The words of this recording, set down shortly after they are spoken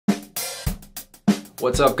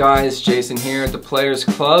What's up guys, Jason here at the Players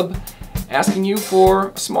Club, asking you for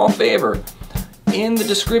a small favor. In the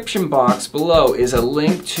description box below is a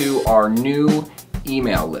link to our new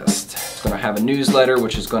email list. It's going to have a newsletter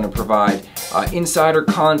which is going to provide insider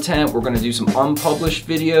content. We're going to do some unpublished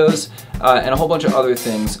videos and a whole bunch of other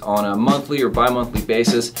things on a monthly or bi-monthly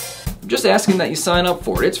basis. I'm just asking that you sign up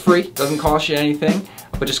for it. It's free, doesn't cost you anything,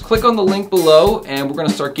 but just click on the link below and we're going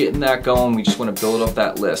to start getting that going. We just want to build up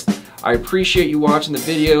that list. I appreciate you watching the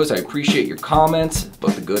videos. I appreciate your comments,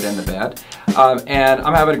 both the good and the bad. And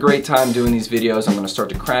I'm having a great time doing these videos. I'm going to start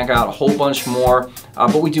to crank out a whole bunch more,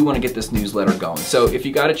 but we do want to get this newsletter going. So if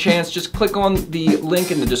you got a chance, just click on the link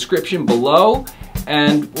in the description below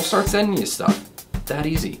and we'll start sending you stuff. That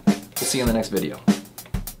easy. We'll see you in the next video.